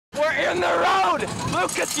We're in the road!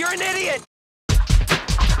 Lucas, you're an idiot!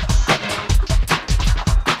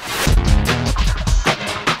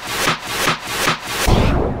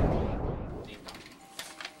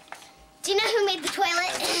 Do you know who made the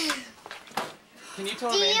toilet? Can you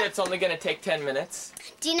tell Amanda it's only gonna take 10 minutes?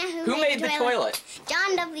 Do you know who made the toilet?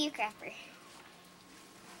 John W. Crapper.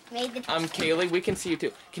 Made the toilet. Kaylee, we can see you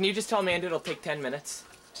too. Can you just tell Amanda it'll take 10 minutes?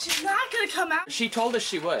 She's not gonna come out. She told us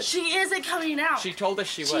she would. She isn't coming out. She told us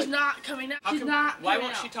she would. She's not coming out. She's not coming Why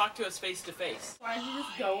won't out. she talk to us face to face? Why don't you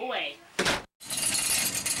just go away?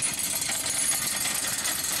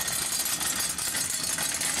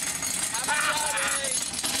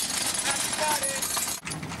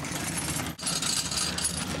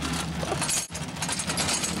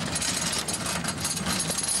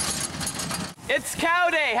 It's cow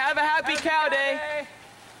day! Have a happy cow day!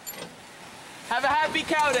 Have a happy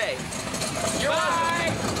cow day!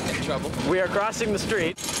 Bye! In trouble. We are crossing the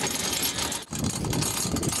street.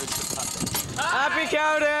 Happy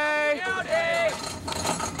cow day! Cow day!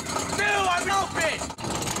 I'm open!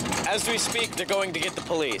 As we speak, they're going to get the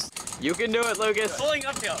police. You can do it, Lucas. Pulling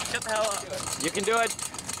uphill. Shut the hell up. You can do it.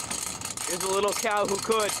 Here's a little cow who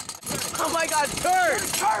could. Oh my God! Turn!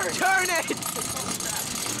 Turn! Turn it!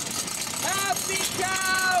 Happy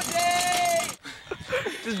Cow Day!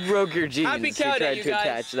 Just broke your jeans. Happy Cow Day, you guys. He tried to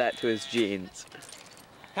attach that to his jeans.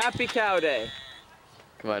 Happy Cow Day.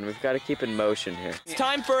 Come on, we've got to keep in motion here. It's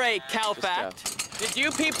time for a cow fact. Did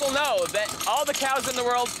you people know that all the cows in the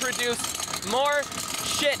world produce more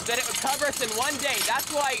shit than it would cover us in one day?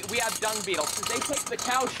 That's why we have dung beetles, because they take the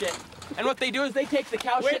cow shit, and what they do is they take the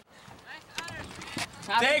cow shit.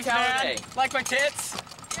 Happy Thanks, Cow man. Day. Like my tits?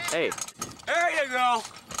 Hey. There you go.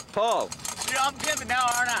 Paul. You know, I'm pimping now,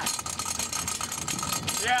 aren't I?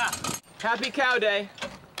 Yeah. Happy Cow Day.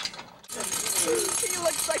 He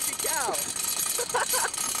looks like a cow.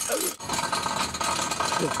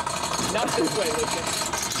 Not this way, Lucas.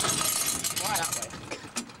 Why? That way.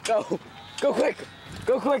 Go. Go quick.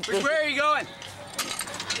 Go quick. Where are you going?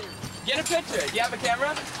 Get a picture. Do you have a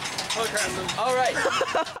camera? Okay. All right.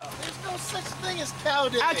 There's no such thing as cow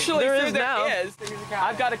day. Actually, there is now.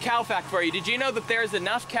 I've got a cow fact for you. Did you know that there's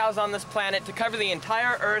enough cows on this planet to cover the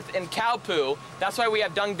entire earth in cow poo? That's why we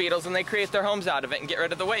have dung beetles, and they create their homes out of it and get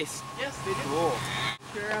rid of the waste. Yes, they do. Cool.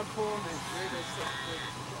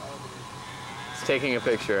 It's taking a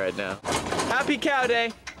picture right now. Happy Cow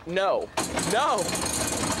Day. No. No.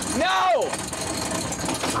 No!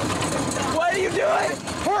 What are you doing?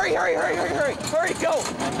 Hurry, hurry, hurry, hurry, hurry. Hurry, go.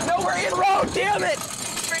 No, we're in road, damn it.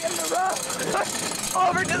 We're in the road.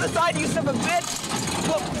 Over to the side, you son of a bitch.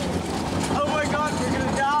 Look. Oh my God, we're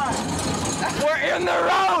gonna die. We're in the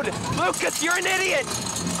road. Lucas, you're an idiot.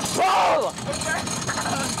 Pull.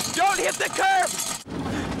 Don't hit the curb.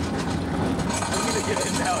 I'm gonna get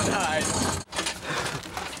in now and hide.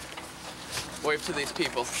 Wave to these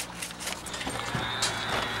people.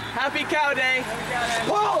 Happy Cow Day! Happy Cow Day!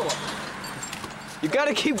 Whoa! You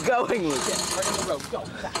gotta keep going, Lucas. We're in the road. Go.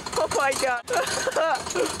 Oh my God!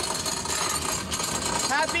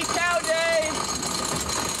 Happy Cow Day!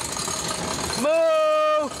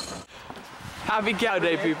 Moo! Happy Cow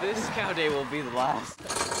Day, people. This Cow Day will be the last.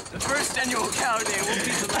 The first annual Cow Day will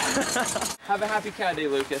be the last. Have a happy Cow Day,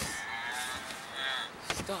 Lucas.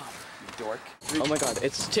 Stop, you dork. Oh my God,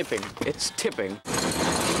 it's tipping. It's tipping.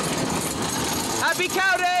 Happy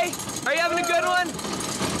Cow Day! Are you having a good one?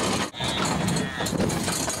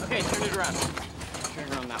 Okay, turn it around. Turn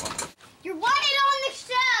it around that one. You're wanted on the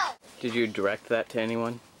show! Did you direct that to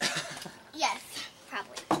anyone? Yes,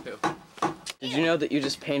 probably. Who? Did you know that you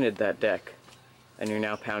just painted that deck and you're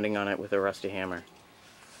now pounding on it with a rusty hammer?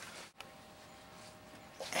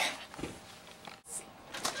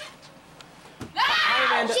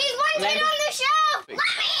 Ah! She's wanted on the